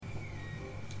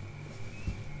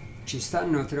ci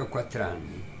stanno 3 o 4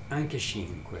 anni, anche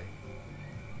 5,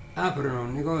 aprono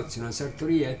un negozio, una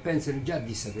sartoria e pensano già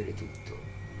di sapere tutto.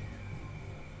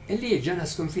 E lì è già una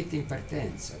sconfitta in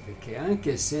partenza, perché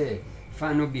anche se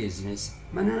fanno business,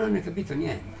 ma non hanno capito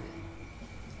niente.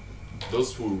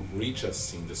 Those who reach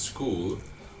us in the school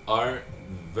are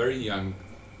very young,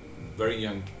 very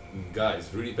young guys,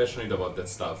 really passionate about that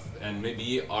stuff, and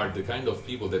maybe are the kind of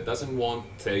people that doesn't want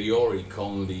theoric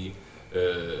only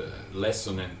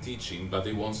lesson and teaching, but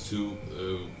they wants to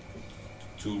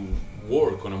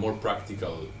work on a more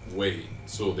practical way.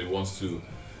 So they wants to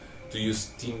use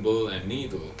thimble and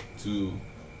needle to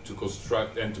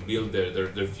construct and to build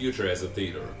their future as a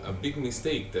tailor. A big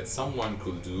mistake that someone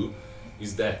could do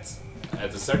is that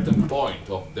at a certain point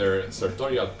of their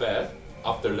sartorial path,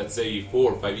 after let's say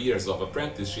 4 or 5 years of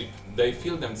apprenticeship, they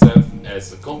feel themselves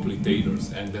as complete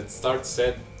tailors and that start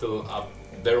settle up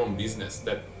their own business.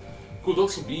 That could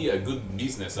also be a good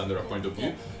business under a point of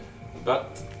view,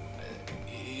 but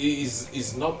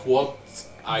is not what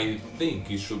I think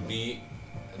it should be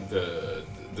the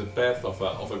path of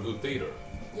a good tailor.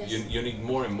 Yes. You need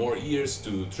more and more years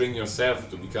to train yourself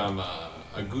to become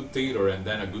a good tailor and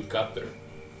then a good cutter.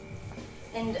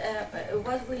 And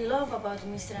what we love about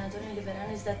Mr. Antonio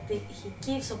Liverano is that he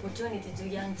gives opportunity to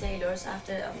young tailors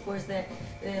after, of course, the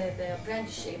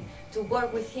apprenticeship to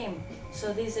work with him.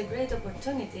 So this is a great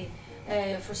opportunity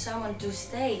for someone to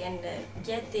stay and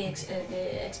get the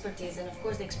expertise and, of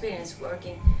course, the experience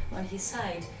working on his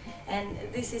side. And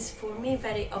this is, for me,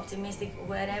 very optimistic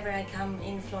wherever I come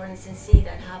in Florence and see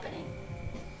that happening.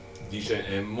 Dice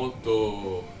è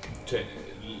molto, cioè,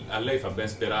 a lei fa ben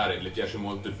sperare, le piace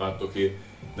molto il fatto che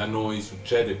da noi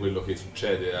succede quello che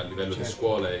succede a livello di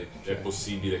scuola e è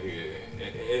possibile che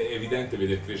è evidente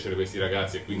vedere crescere questi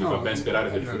ragazzi e quindi fa ben sperare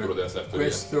per il futuro della sartoria.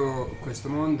 Questo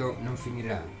mondo non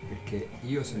finirà, perché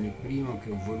io sono il primo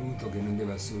che ho voluto che non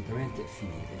deve assolutamente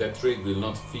finire. That trade will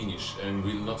not finish and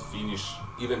will not finish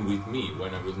even with me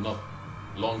when I will not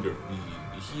longer be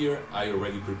here. I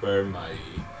already prepare my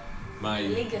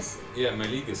legacy. Yeah, my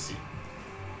legacy.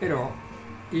 Però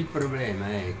il problema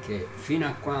è che fino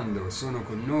a quando sono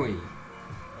con noi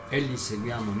e li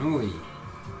seguiamo noi,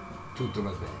 tutto va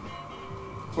bene.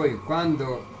 Poi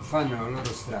quando fanno la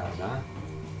loro strada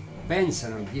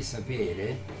pensano di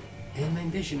sapere, ma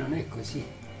invece non è così,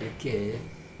 perché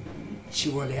ci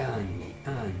vuole anni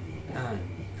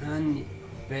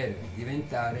per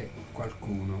diventare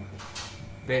qualcuno,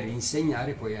 per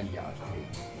insegnare poi agli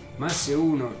altri. Ma se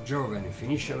uno giovane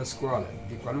finisce la scuola,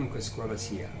 di qualunque scuola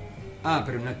sia,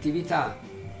 apre un'attività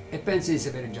e pensa di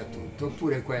sapere già tutto,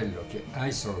 oppure quello che ha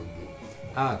i soldi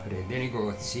apre dei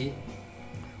negozi,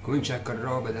 comincia a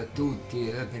corrompere da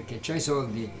tutti perché c'ha i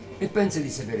soldi e pensa di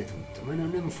sapere tutto, ma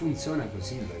non funziona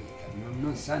così la vita,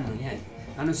 non sanno niente,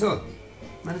 hanno soldi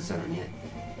ma non sanno niente,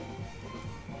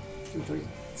 tutto lì.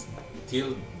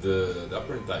 Till the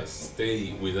apprentice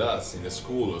stay with us in the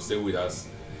school or stay with us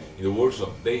in the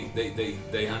workshop,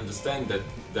 they understand that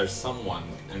there's someone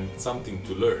and something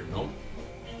to learn, no?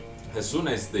 As soon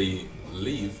as they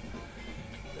leave,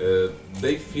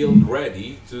 they feel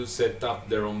ready to set up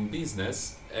their own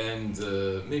business, and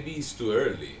maybe it's too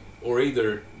early, or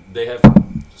either they have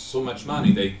so much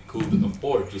money they could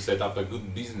afford to set up a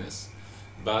good business,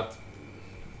 but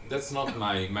that's not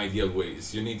my ideal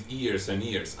ways. You need years and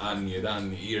years, anni ed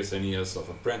anni, years and years of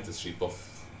apprenticeship, of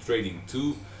trading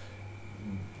to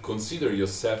consider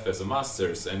yourself as a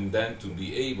master and then to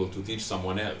be able to teach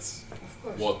someone else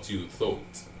what you thought.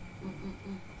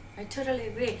 I totally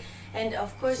agree. And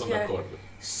of course, you are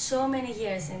so many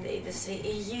years in the industry.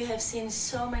 You have seen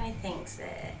so many things,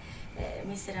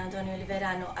 Mr. Antonio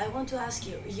Liverano. I want to ask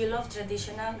you, you love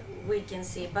traditional, we can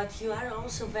see, but you are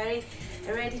also very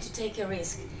ready to take a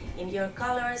risk in your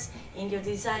colors, in your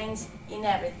designs, in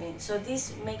everything. So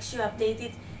this makes you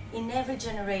updated in every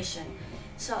generation.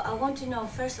 So I want to know,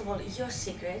 first of all, your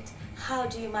secret. How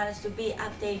do you manage to be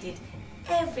updated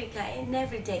in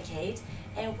every decade?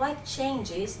 And what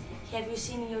changes have you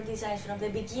seen in your designs from the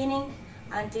beginning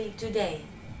until today?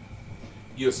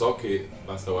 Io so che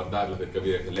basta guardarla per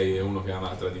capire che lei è uno che ama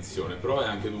la tradizione, però è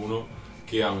anche uno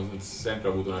che ha sempre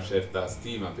avuto una certa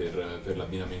stima per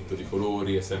l'abbinamento di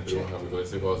colori, è sempre uno che ha avuto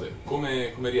queste cose.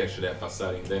 Come riesce lei a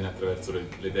passare indenne attraverso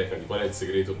le decadi? Qual è il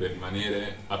segreto per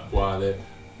rimanere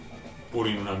attuale pure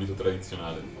in un ambito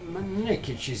tradizionale? Ma non è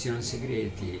che ci siano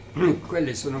segreti,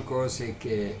 quelle sono cose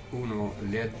che uno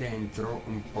le ha dentro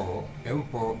un po' e un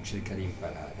po' cerca di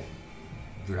imparare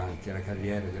durante la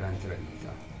carriera, durante la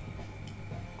vita,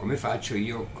 come faccio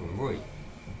io con voi,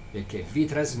 perché vi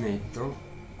trasmetto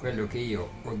quello che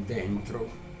io ho dentro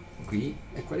qui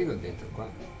e quello che ho dentro qua.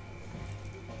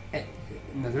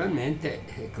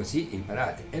 Naturalmente così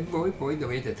imparate e voi poi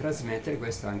dovete trasmettere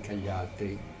questo anche agli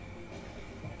altri.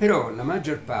 Però la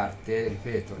maggior parte,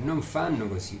 ripeto, non fanno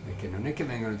così, perché non è che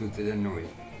vengono tutti da noi.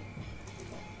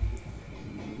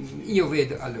 Io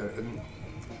vedo, allora,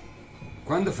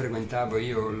 quando frequentavo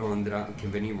io Londra, che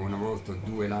venivo una volta o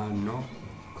due l'anno,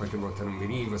 qualche volta non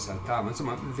venivo, saltavo,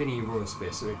 insomma venivo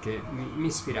spesso perché mi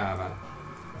ispirava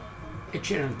e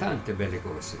c'erano tante belle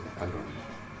cose a Londra,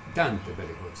 tante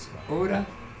belle cose. Ora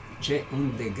c'è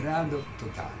un degrado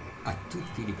totale a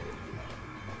tutti i livelli,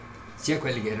 sia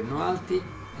quelli che erano alti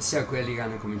sia quelli che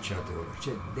hanno cominciato ora,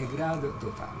 c'è degrado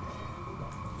totale.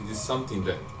 It is something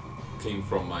that came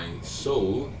from my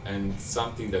soul and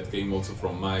something that came also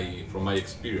from my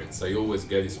experience. I always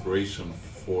get inspiration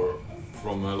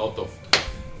from a lot of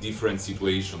different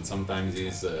situations. Sometimes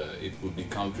it could be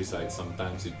countryside,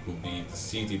 sometimes it could be the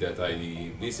city that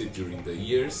I visit during the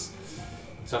years.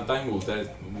 Sometimes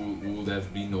would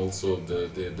have been also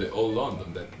the old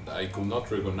London that I could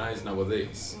not recognize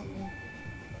nowadays.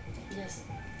 Yes.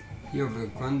 Io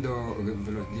quando,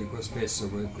 ve lo dico spesso,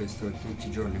 questo tutti i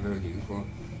giorni ve lo dico,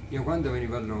 io quando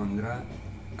venivo a Londra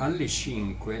alle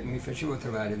 5 mi facevo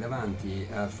trovare davanti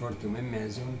a Fortune e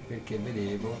Mason perché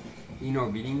vedevo i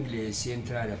nobili inglesi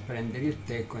entrare a prendere il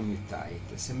tè con il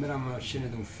tight, sembrava una scena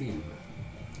di un film.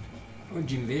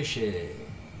 Oggi invece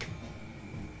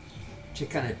c'è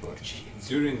cane e porci.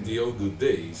 During the old good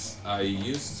days, I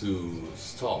used to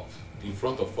stop in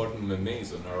front of Fortune and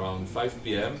Mason around 5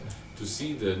 p.m. to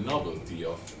see the novelty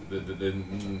of the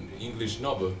English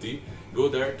novelty, go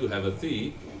there to have a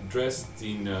tea, dressed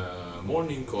in a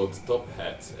morning coat, top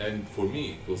hat, and for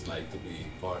me it was like to be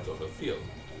part of a film.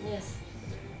 Yes.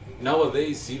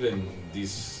 Nowadays even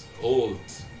this old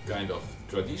kind of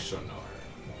tradition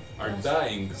are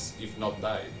dying, if not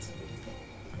died.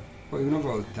 Poi una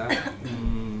volta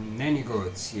nei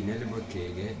negozi, nelle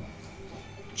botteghe,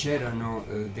 c'erano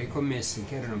dei commessi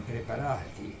che erano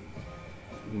preparati,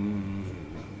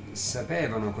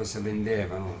 sapevano cosa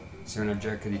vendevano, se una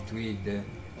giacca di tweed,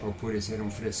 oppure se era un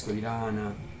fresco di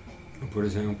lana, oppure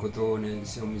se era un cotone,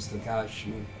 se era un misto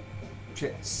cashmere,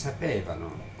 cioè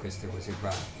sapevano queste cose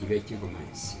qua, i vecchi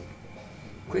commessi.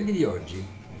 Quelli di oggi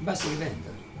basta che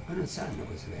vendano, ma non sanno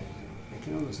cosa vendono, perché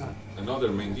non lo sanno. Another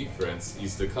main difference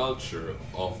is the culture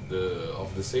of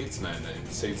the salesman and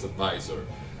the sales advisor.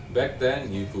 Back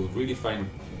then you could really find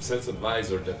sales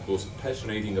advisor that was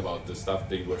passionate about the stuff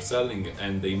they were selling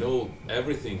and they know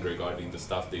everything regarding the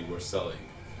stuff they were selling.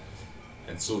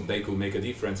 And so they could make a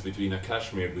difference between a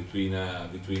cashmere, between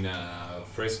a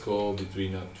fresco,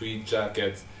 between a tweed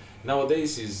jacket.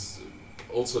 Nowadays is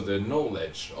also the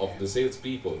knowledge of the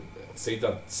salespeople.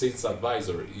 Sales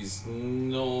advisor is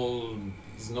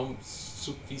not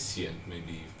sufficient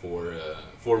maybe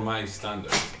for my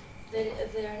standard.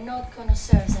 They are not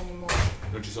connoisseurs anymore.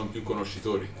 Non ci sono più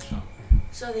conoscitori, diciamo.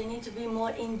 So they need to be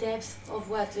more in depth of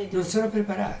what they do. Non sono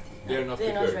preparati. They are not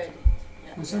They're prepared. not ready.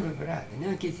 Yeah. Non sono preparati,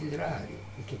 neanche i titolari,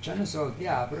 perché hanno soldi,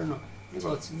 aprono,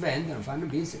 negozi, vendono, fanno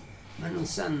business, ma non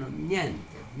sanno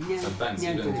niente. Sometimes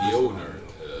niente even di the questo. owner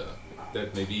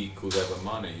that maybe could have a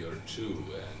money or two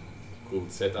and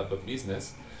could set up a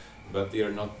business, but they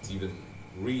are not even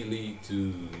really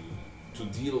to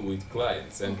deal with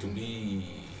clients and to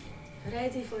be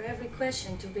Ready for every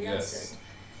question to be Yes.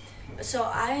 answered. So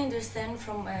I understand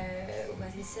from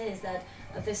what he says that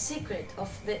the secret of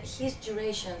his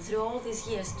duration through all these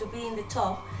years to be in the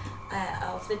top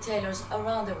of the tailors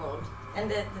around the world and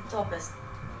the toppest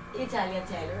Italian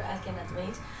tailor, I can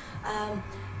admit,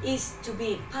 is to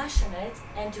be passionate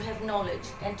and to have knowledge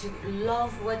and to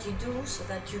love what you do so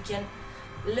that you can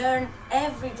learn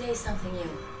every day something new.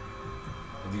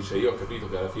 dice io ho capito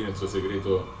che alla fine il suo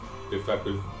segreto per fare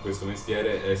questo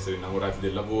mestiere è essere innamorati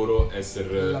del lavoro,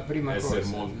 essere La prima cosa.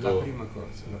 molto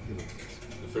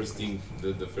The first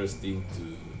thing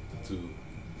to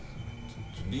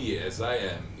be as I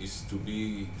am is to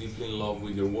be deeply in love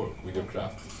with your work, with your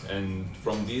craft, and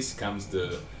from this comes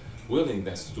the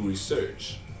willingness to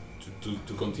research,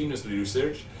 to continuously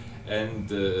research, and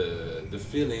the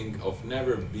feeling of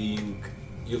never being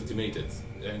ultimated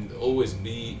and always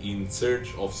be in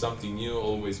search of something new,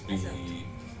 always be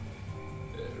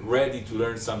ready to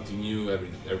learn something new every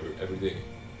day.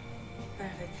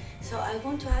 Perfect. So I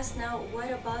want to ask now,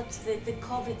 what about the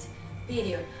COVID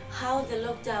period? How the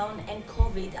lockdown and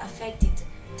COVID affected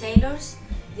tailors,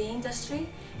 the industry,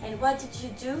 and what did you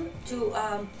do to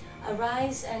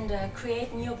arise and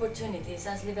create new opportunities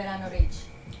as Liverano Reach?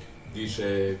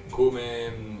 Dice come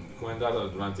è andata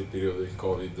durante il periodo del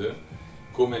Covid,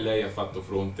 come lei ha fatto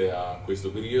fronte a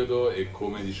questo periodo e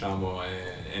come diciamo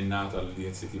è nata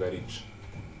l'iniziativa Reach.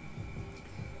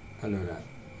 Allora,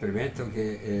 premetto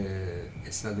che è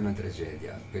stata una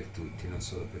tragedia per tutti, non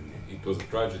solo per me. It was a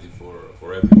tragedy for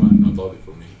everyone, not only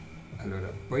for me.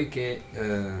 Allora, poiché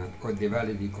ho dei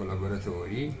validi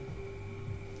collaboratori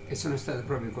e sono stati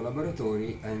proprio i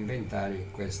collaboratori a inventare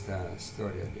questa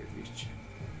storia del Rich.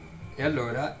 E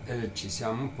allora ci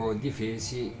siamo un po'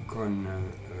 difesi con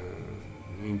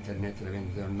internet, le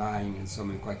vendite online,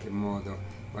 insomma in qualche modo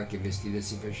qualche vestito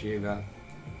si faceva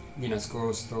di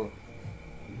nascosto.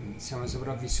 Siamo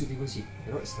sopravvissuti così,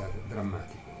 però è stato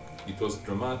drammatico. It was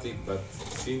dramatic, but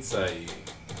since I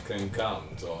can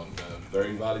count on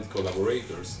very valid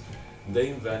collaborators, they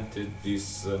invented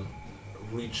this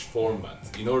rich format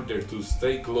in order to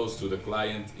stay close to the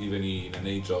client even in an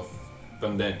age of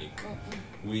pandemic.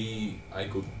 I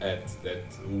could add that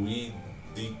we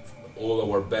did all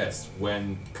our best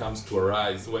when it comes to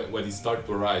arise, when it started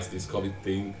to arise, this COVID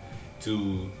thing,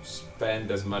 to spend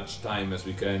as much time as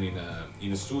we can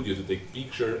in a studio to take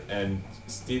picture and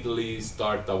steadily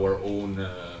start our own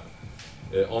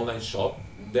online shop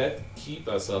that keep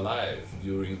us alive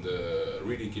during the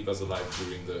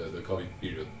COVID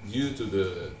period, due to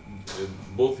the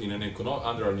both in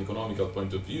under an economical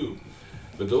point of view,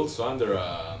 but also under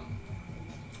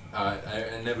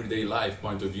an everyday life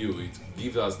point of view. It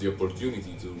gives us the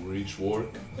opportunity to reach work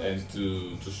and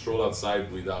to stroll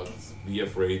outside without be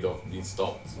afraid of being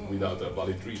stopped without a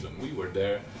valid reason. We were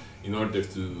there in order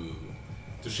to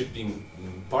shipping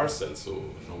parcels, so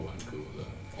no one could.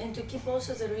 And to keep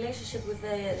also the relationship with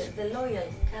the loyal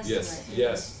customers.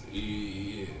 Yes.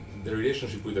 The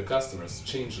relationship with the customers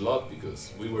changed a lot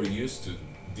because we were used to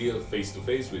deal face to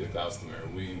face with the customer.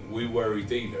 We were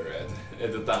retailer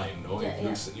at the time, no?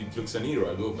 It looks an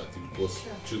era ago, but it was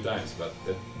 2 times, but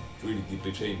that really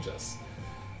deeply changed us.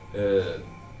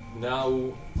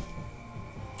 Now,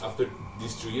 after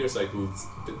these 2 years, I could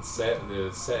said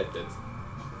that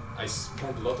I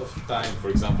spent a lot of time, for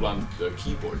example, on the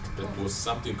keyboard. That was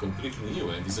something completely new,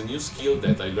 and it's a new skill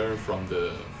that I learned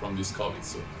from this COVID.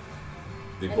 So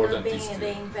the important and not is being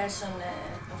the in-person.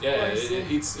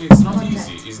 It's not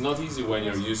easy. It's not easy when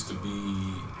you're used to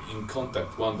be in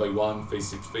contact one by one,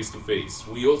 face to face.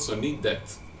 We also need that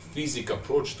physical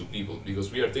approach to people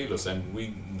because we are tailors and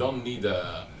we don't need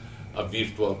a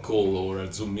virtual call or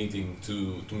a Zoom meeting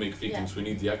to make fittings. We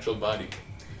need the actual body.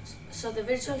 So the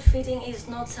virtual fitting is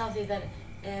not something that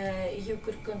you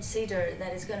could consider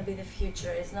that is going to be the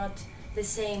future. It's not the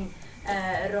same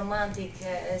romantic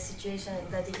situation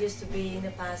that it used to be in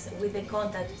the past with the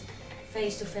contact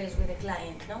face to face with the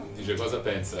client, no? Dice cosa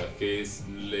pensa? Che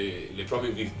le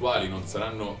prove virtuali non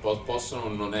saranno, possono o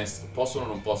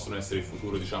non possono essere il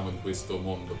futuro, diciamo, di questo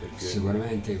mondo? Perché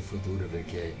sicuramente il futuro,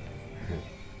 perché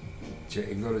cioè,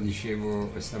 io lo dicevo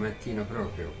questa mattina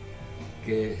proprio,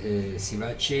 che si va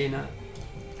a cena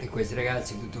e questi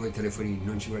ragazzi tutti con i telefonini,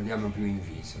 non ci guardiamo più in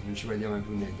viso, non ci guardiamo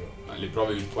più negli occhi. Ma le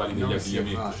prove virtuali degli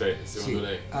abbigliamenti, cioè secondo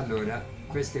lei? Allora,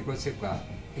 queste cose qua,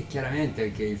 è chiaramente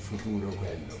che il futuro è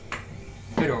quello,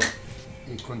 però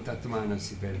il contatto umano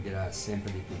si perderà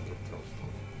sempre di più purtroppo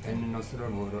e nel nostro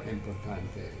lavoro è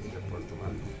importante il rapporto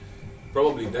umano.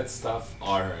 Probably that stuff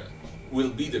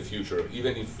will be the future,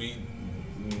 even if we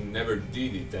never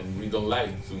did it and we don't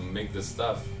like to make the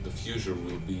stuff. The future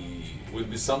will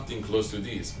be something close to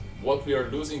this. What we are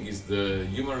losing is the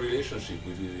human relationship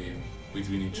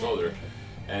between each other,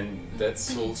 and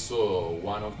that's also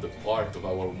one of the part of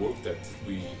our work that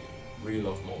we really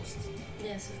love most.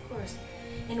 Yes, of course.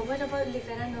 And what about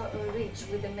Liverano Reach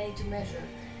with the made-to-measure?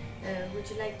 Would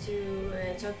you like to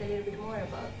talk a little bit more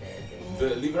about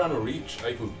the Liverano Reach?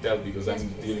 I could tell because I'm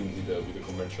dealing with the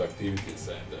commercial activities,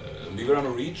 and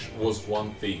Liverano Reach was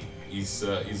one thing. Is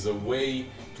a way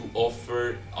to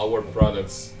offer our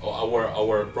products,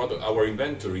 our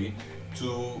inventory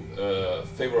to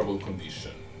favorable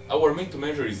condition. Our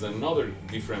made-to-measure is another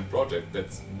different project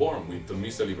that's born with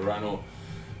Mr. Liverano.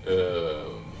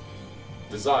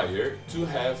 Desire to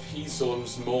have his own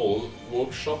small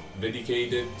workshop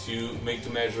dedicated to make to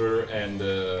measure and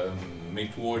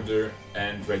make to order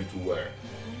and ready to wear.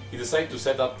 He decided to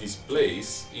set up this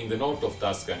place in the north of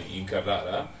Tuscany, in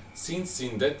Carrara, since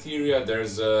in that area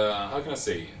there's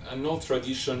an old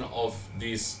tradition of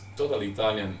this total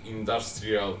Italian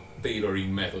industrial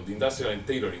tailoring method. Industrial and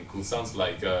tailoring could sound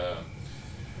like an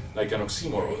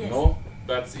oxymoron, no?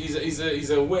 But is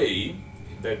a way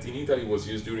that in Italy was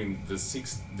used during the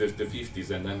 50s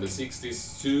and then the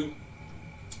 60s to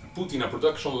put in a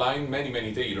production line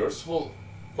many tailors, all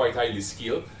quite highly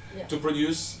skilled, to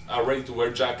produce a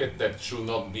ready-to-wear jacket that should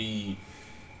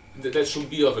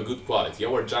be of a good quality.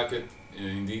 Our jacket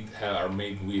indeed are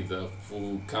made with a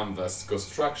full canvas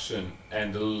construction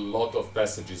and a lot of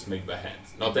passages made by hand.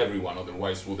 Not everyone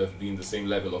otherwise would have been the same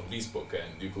level of bespoke,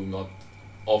 and you could not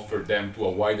offer them to a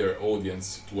wider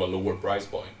audience to a lower price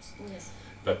point. Yes.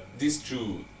 But these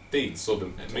two things, so the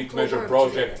made-to-measure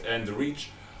project together and the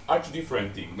reach, are two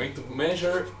different things.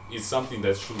 Made-to-measure is something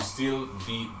that should still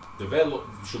be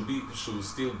developed, should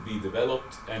still be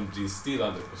developed, and is still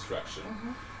under construction.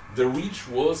 The reach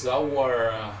was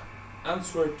our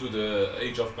answer to the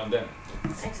age of pandemic.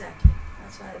 Exactly.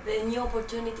 That's why the new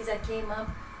opportunities that came up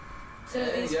through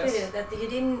this period, that you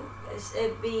didn't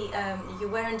you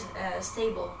weren't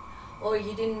stable, or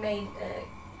you didn't make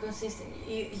consistent.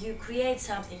 You create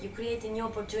something. You create a new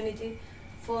opportunity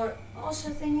for also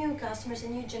the new customers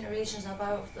and new generations of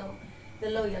them, the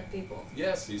loyal people.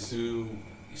 Yes,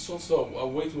 it's also a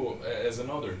way to, as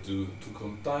another, to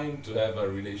continue to have a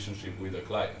relationship with the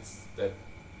clients.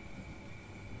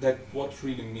 That what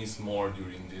really means more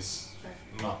during these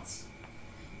months.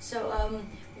 So,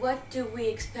 what do we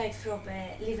expect from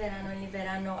Liverano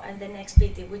Liverano and the next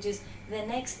Pitti, which is the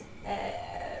next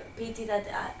Pitti that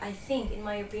I think, in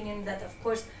my opinion, that of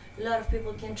course a lot of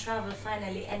people can travel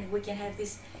finally and we can have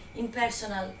this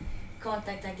impersonal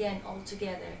contact again all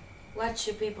together. What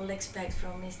should people expect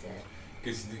from Mr.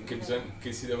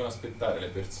 Che si devono aspettare le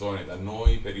persone da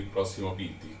noi per il prossimo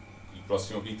Pitti? Il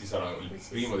prossimo Pitti sarà il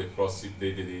primo dei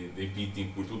Pitti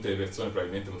in cui tutte le persone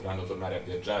probabilmente potranno tornare a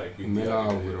viaggiare. Me lo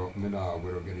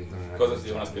auguro che ritorneranno. Cosa si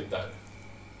devono aspettare?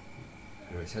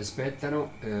 Allora, si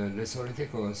aspettano le solite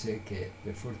cose, che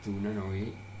per fortuna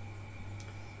noi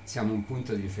siamo un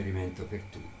punto di riferimento per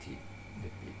tutti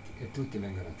dei Pitti, e tutti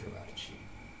vengono a trovarci.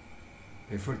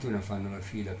 Per fortuna fanno la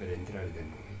fila per entrare da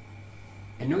noi.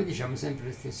 E noi diciamo sempre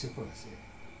le stesse cose,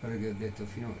 quello che ho detto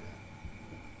finora,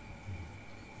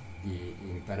 di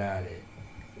imparare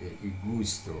il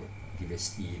gusto di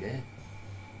vestire,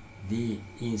 di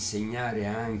insegnare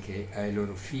anche ai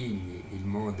loro figli il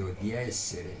modo di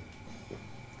essere,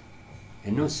 e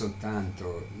non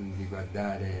soltanto di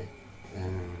guardare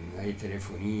ai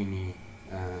telefonini,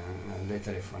 alle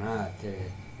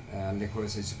telefonate, alle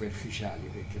cose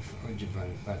superficiali, perché oggi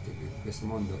fanno parte di questo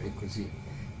mondo, è così.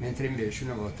 Mentre invece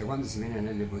una volta, quando si viene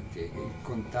nelle botteghe, il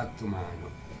contatto umano,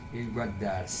 il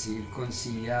guardarsi, il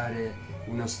consigliare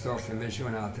una stoffa invece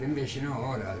un'altra, invece no,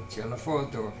 ora c'è la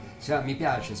foto, mi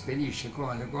piace, spedisce,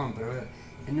 compra,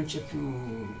 e non c'è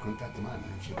più contatto umano,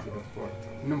 non c'è più rapporto,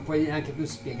 non puoi neanche più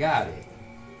spiegare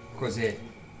cos'è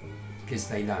che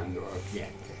stai dando al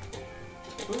cliente.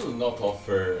 We will not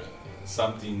offer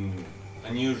something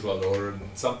unusual or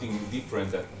something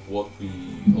different than what we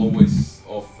always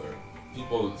offer.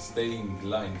 People stay in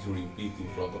line during Pitti in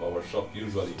front of our shop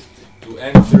usually to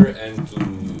enter and to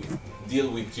deal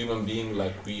with human beings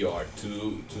like we are,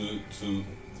 to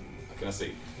how can I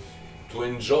say, to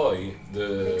enjoy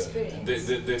the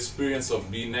experience of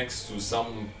being next to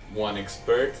someone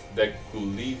expert that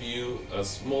could leave you a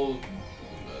small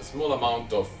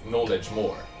amount of knowledge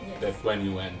more than when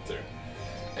you enter,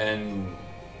 and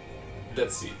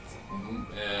that's it.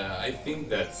 I think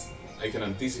that I can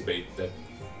anticipate that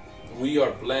we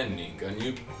are planning a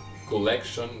new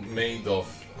collection made of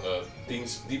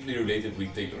things deeply related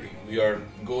with tailoring. We are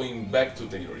going back to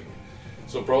tailoring.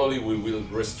 So probably we will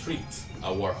restrict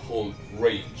our whole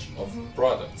range of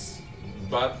products,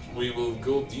 but we will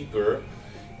go deeper,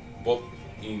 both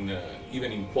in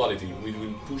even in quality. We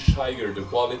will push higher the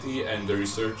quality and the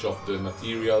research of the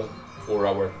material for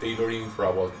our tailoring, for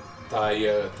our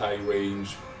tie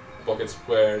range, pocket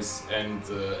squares, and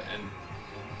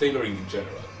tailoring in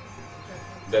general.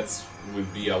 That will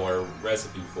be our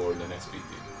recipe for the next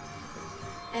Pitti.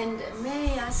 And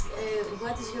may I ask,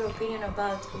 what is your opinion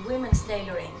about women's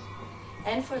tailoring,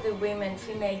 and for the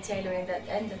female tailoring that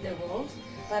entered the world,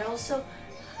 but also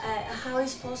how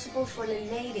is possible for a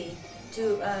lady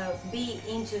to be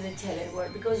into the tailoring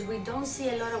world? Because we don't see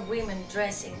a lot of women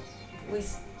dressing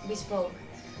with bespoke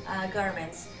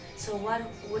garments. So what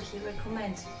would he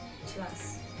recommend to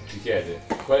us? Ci chiede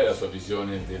qual è la sua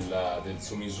visione del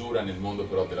su misura nel mondo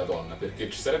però della donna, perché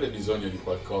ci sarebbe bisogno di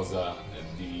qualcosa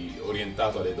di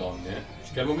orientato alle donne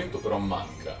che al momento però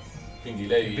manca. Quindi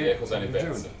lei cosa ne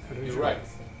pensa? You're right.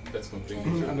 That's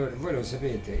completely true. Allora, voi lo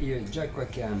sapete, io già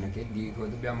qualche anno che dico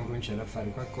dobbiamo cominciare a fare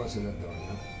qualcosa da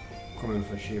donna, come lo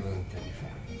facevo tanti anni fa.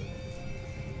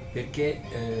 Perché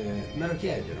me lo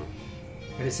chiedono.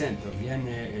 Per esempio,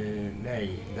 viene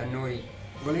lei da noi,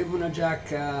 volevo una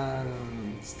giacca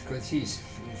così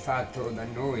fatto da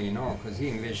noi, no? Così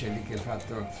invece lì che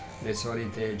fatto le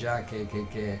solite giacche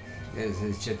che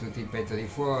c'è tutto il petto di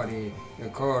fuori,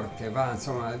 corte, va,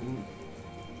 insomma,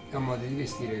 è un modo di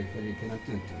vestire che non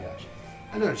tutti piace.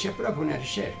 Allora c'è proprio una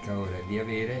ricerca ora di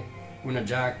avere una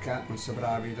giacca, un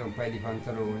soprabito, un paio di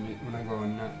pantaloni, una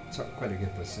gonna, quelle che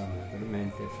possiamo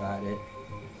naturalmente fare,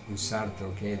 un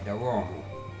sarto che è da uomo,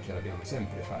 che l'abbiamo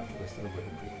sempre fatto questa roba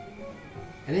qui.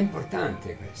 Ed è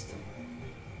importante questo,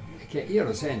 perché io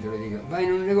lo sento, lo dico, vai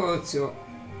in un negozio,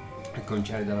 a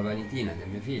cominciare dalla vanitina di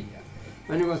mia figlia,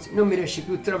 ma il negozio non mi riesce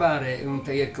più a trovare un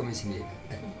tailleur come si deve.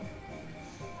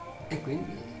 E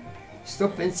quindi sto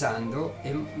pensando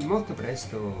e molto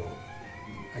presto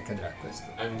accadrà questo.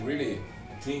 I'm really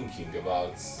thinking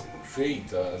about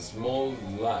create a small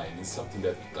line. It's something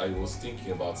that I was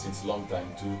thinking about since a long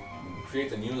time, to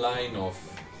create a new line of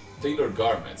tailored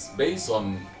garments based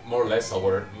on more or less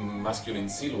our masculine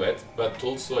silhouette, but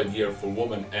also idea for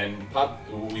women and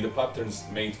with the patterns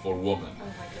made for women. Oh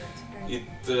my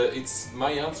God. It's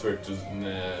my answer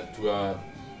to a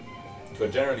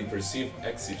generally perceived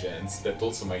exigence that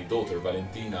also my daughter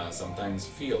Valentina sometimes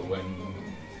feel when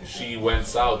she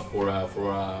went out for a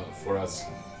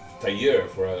tailleur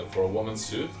for a woman's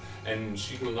suit, and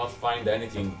she could not find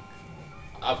anything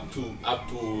up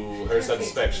to her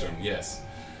satisfaction. Yes,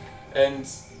 and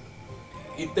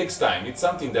it takes time. It's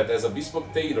something that as a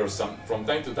bespoke tailor, from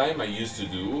time to time I used to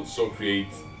do, so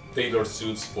create tailored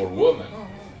suits for women.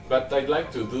 But I'd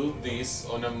like to do this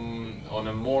on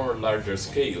a more larger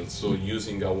scale, so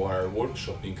using our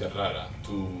workshop in Carrara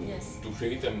to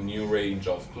create a new range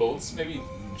of clothes, maybe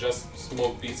just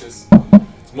small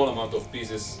amount of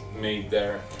pieces made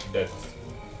there, that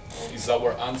is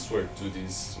our answer to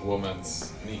this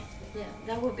woman's need. Yeah,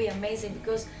 that would be amazing,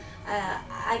 because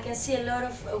I can see a lot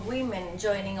of women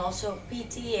joining also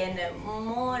Pitti, and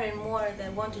more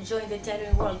that want to join the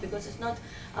tailoring world, because it's not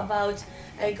about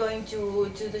going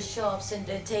to the shops and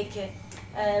take a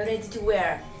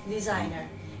ready-to-wear designer.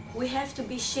 We have to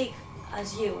be chic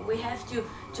as you. We have to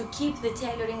keep the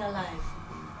tailoring alive.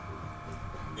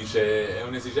 Dice, è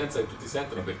un'esigenza che tutti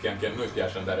sentono, perché anche a noi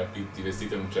piace andare a Pitti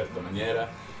vestiti in una certa maniera,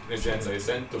 un'esigenza che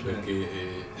sento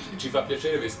perché ci fa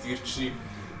piacere vestirci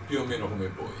più o meno come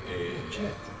voi.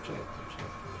 Certo.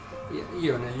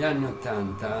 Io negli anni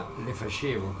 '80 le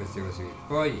facevo queste cose qui,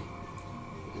 poi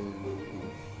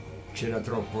c'era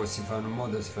troppo, si fa in un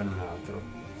modo, si fa in un altro,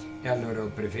 e allora ho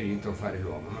preferito fare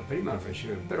l'uomo, ma prima lo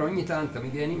facevo, però ogni tanto mi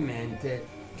viene in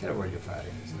mente che lo voglio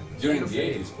fare questa cosa. During the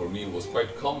 80s for me it was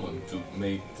quite common to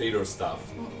make tailor stuff.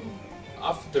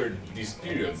 After this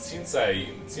period, since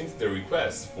the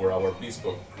request for our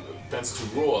bespoke tends to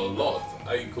grow a lot,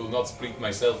 I could not split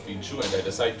myself in two, and I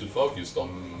decided to focus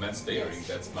on men's tailoring.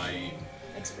 Yes.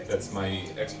 That's my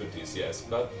expertise. Yes,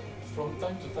 but from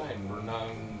time to time,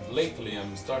 lately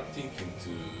I'm start thinking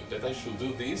that I should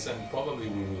do this, and probably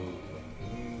we will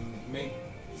make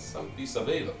some piece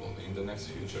available in the next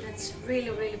future. That's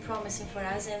really promising for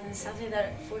us, and something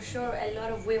that for sure a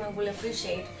lot of women will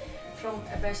appreciate from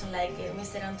a person like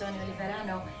Mr Antonio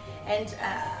Liverano, and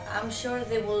I'm sure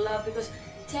they will love, because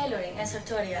tailoring and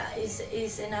sartorial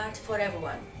is an art for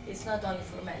everyone. It's not only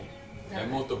for men. È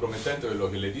molto promettente quello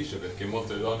che le dice, perché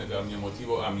molte donne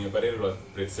a mio parere lo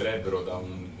apprezzerebbero da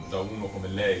uno come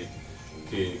lei,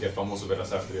 che è famoso per la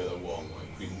sartoria da uomo,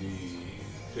 e quindi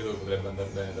credo che potrebbe andare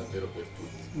bene davvero per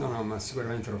tutti. No, ma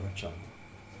sicuramente lo facciamo.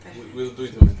 We'll do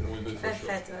it for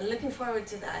Perfetto. sure. Looking forward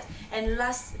to that. And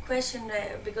last question,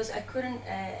 because I couldn't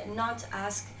not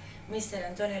ask Mr.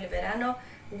 Antonio Liverano,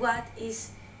 what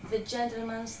is the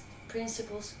gentleman's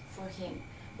principles for him?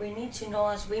 We need to know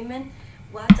as women,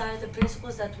 what are the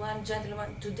principles that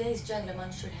today's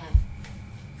gentleman should have?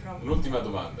 Un'ultima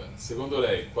domanda. Secondo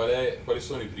lei, quali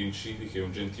sono i principi che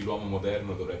un gentiluomo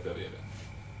moderno dovrebbe avere?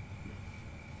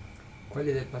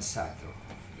 Quelli del passato.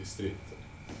 Ristretto.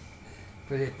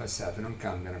 Quelli del passato non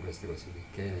cambiano queste cose qui,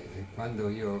 che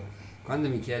quando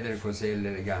mi chiedono cos'è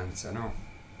l'eleganza, no?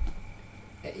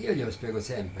 Io glielo spiego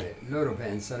sempre, loro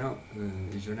pensano,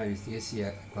 i giornalisti, che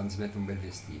sia quando si mette un bel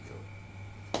vestito.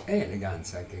 È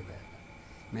eleganza anche quella,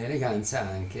 ma è eleganza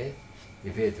anche,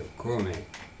 ripeto, come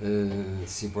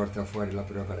si porta fuori la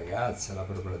propria ragazza, la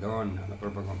propria donna, la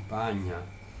propria compagna,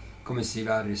 come si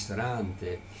va al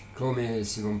ristorante, come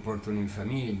si comportano in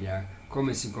famiglia,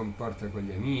 come si comporta con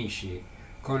gli amici,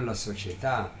 con la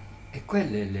società, e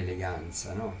quella è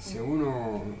l'eleganza, no? Se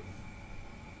uno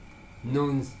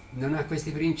non ha questi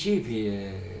principi,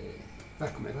 va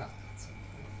come va.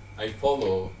 I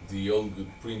follow the old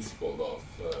good principle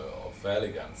of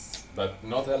elegance, but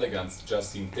not elegance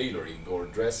just in tailoring or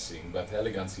dressing, but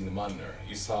elegance in manner.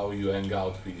 Is how you hang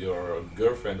out with your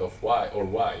girlfriend or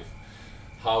wife,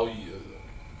 how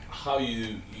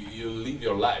you live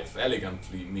your life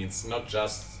elegantly means not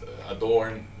just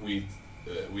adorned with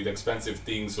expensive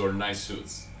things or nice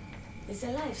suits. It's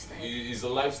a lifestyle. It's a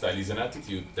lifestyle, it's an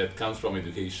attitude that comes from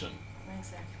education.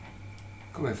 Exactly.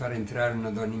 Come far entrare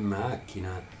una donna in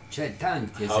macchina, c'è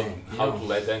tanti esempi. How to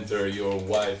let enter your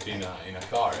wife in a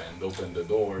car and open the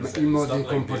doors. Ma il modo di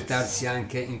comportarsi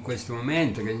anche in questo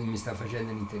momento che mi sta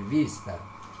facendo un'intervista,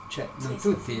 cioè non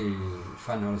tutti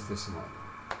fanno lo stesso modo.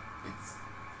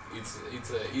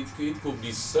 It could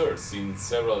be served in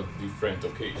several different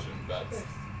occasions, but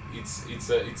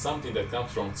it's something that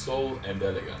comes from soul and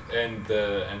elegance and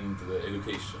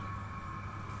education.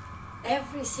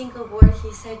 Every single word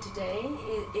he said today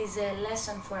is a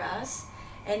lesson for us,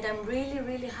 and I'm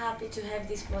really happy to have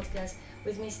this podcast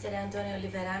with Mr. Antonio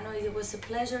Liverano. It was a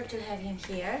pleasure to have him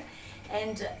here,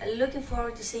 and looking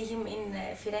forward to see him in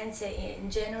Firenze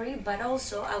in January. But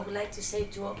also I would like to say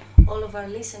to all of our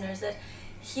listeners that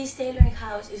his tailoring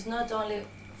house is not only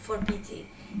for Pitti,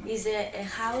 it's a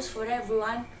house for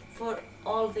everyone for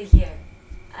all the year.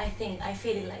 I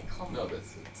feel it like home. No,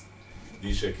 that's it.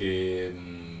 Dice che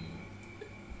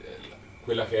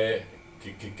quella che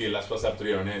la sua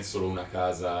sartoria non è solo una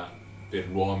casa per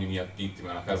gli uomini a Pitti,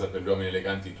 ma una casa per gli uomini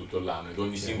eleganti tutto l'anno, ed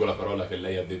ogni singola parola che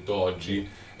lei ha detto oggi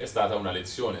è stata una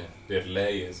lezione per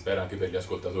lei e spero anche per gli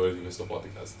ascoltatori di questo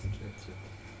podcast.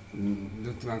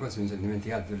 L'ultima cosa mi sono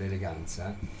dimenticato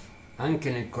dell'eleganza, anche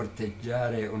nel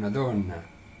corteggiare una donna,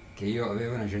 che io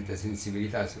avevo una certa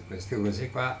sensibilità su queste cose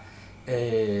qua,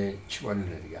 ci vuole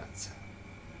un'eleganza.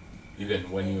 Even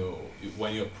when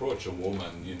you approach a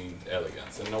woman, you need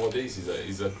elegance, and nowadays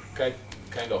is a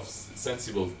kind of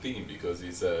sensible thing, because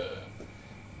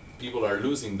people are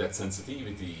losing that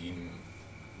sensitivity in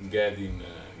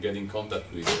getting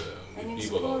contact with and in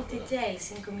people. small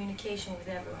details in communication with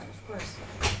everyone, of course.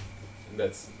 And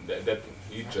that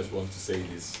you just want to say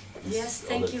this. Yes,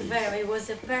 thank you very much. It was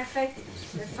a perfect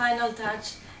final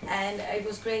touch. And it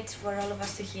was great for all of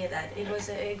us to hear that. It was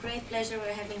a great pleasure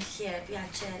we're having here.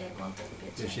 Piacere, molto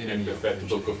piacere. È un perfetto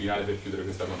tocco finale per chiudere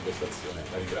questa conversazione.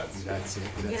 La ringrazio.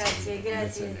 Grazie.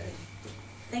 Grazie.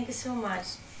 Thank you so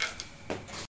much.